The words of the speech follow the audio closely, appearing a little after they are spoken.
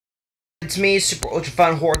it's me, Super Ultra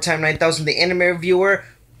Fun Horror Time 9000, the anime reviewer,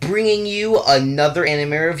 bringing you another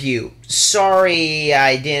anime review. Sorry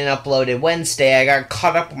I didn't upload it Wednesday. I got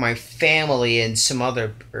caught up with my family and some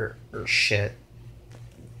other shit.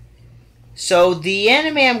 So the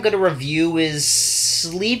anime I'm gonna review is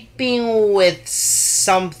Sleeping with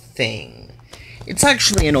Something. It's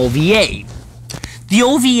actually an OVA. The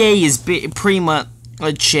OVA is pretty much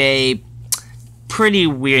a pretty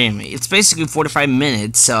weird anime. It's basically 45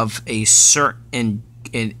 minutes of a certain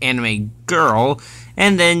anime girl,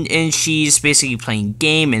 and she's basically playing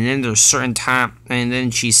game, and then there's a certain time, and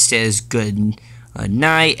then she says good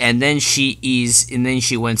night, and then she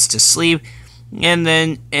wants to sleep, and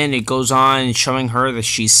it goes on showing her that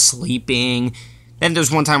she's sleeping. Then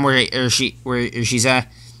there's one time where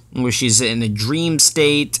she's in a dream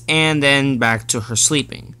state, and then back to her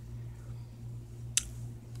sleeping.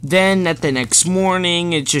 Then at the next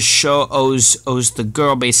morning, it just shows the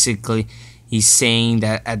girl basically. He's saying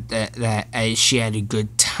that she had a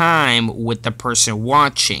good time with the person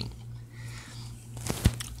watching.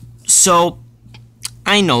 So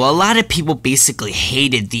I know a lot of people basically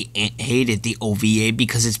hated the OVA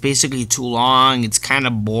because it's basically too long. It's kind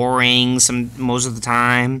of boring most of the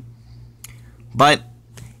time. But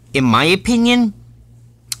in my opinion,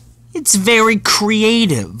 it's very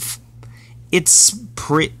creative. It's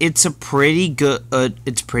pretty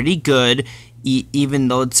good. Even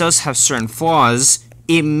though it does have certain flaws,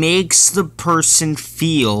 it makes the person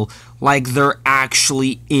feel like they're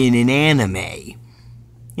actually in an anime.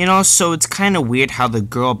 You know, so it's kind of weird how the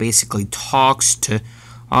girl basically talks to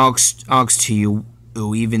you,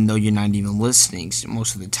 even though you're not even listening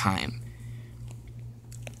most of the time.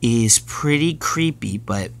 It is pretty creepy,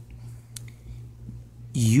 but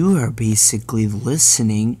you are basically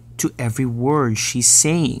listening to every word she's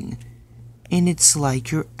saying, and it's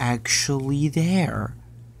like you're actually there.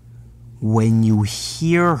 When you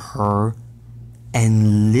hear her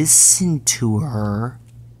and listen to her,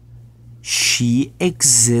 she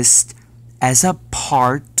exists as a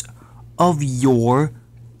part of your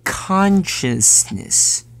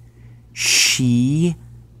consciousness. She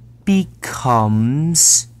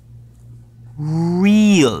becomes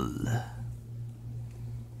real.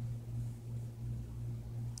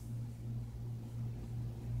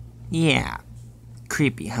 Yeah,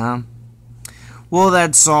 creepy, huh? Well,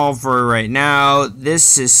 that's all for right now.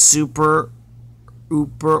 This is Super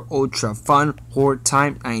Ultra Fun Horror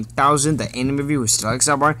Time 9000, the anime review with Alex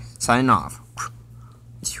Albar, signing off.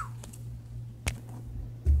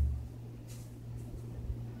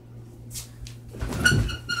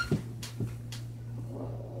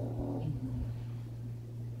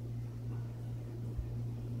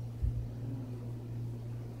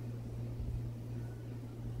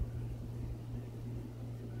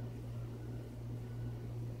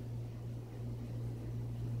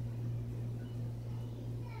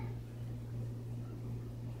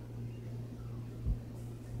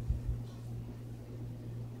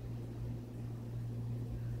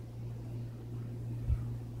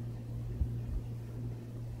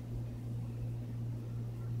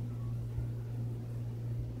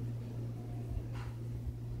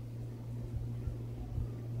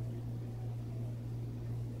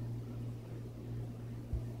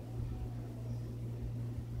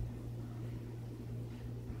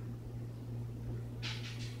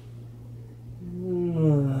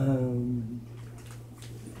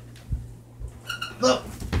 Look.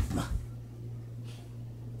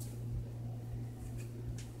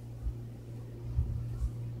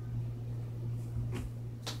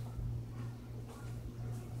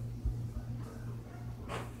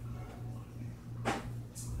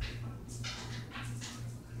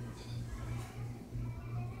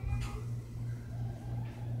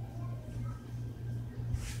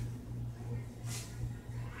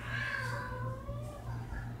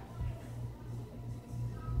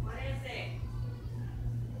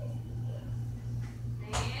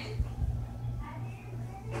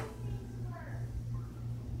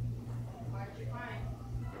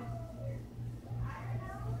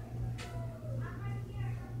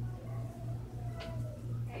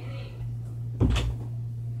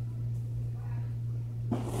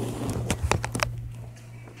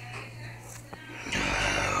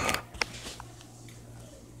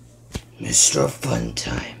 Mr.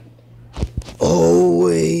 Funtime.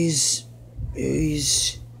 Always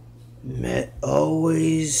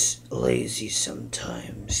lazy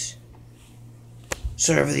sometimes.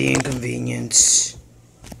 Sorry for the inconvenience.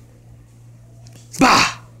 Bah!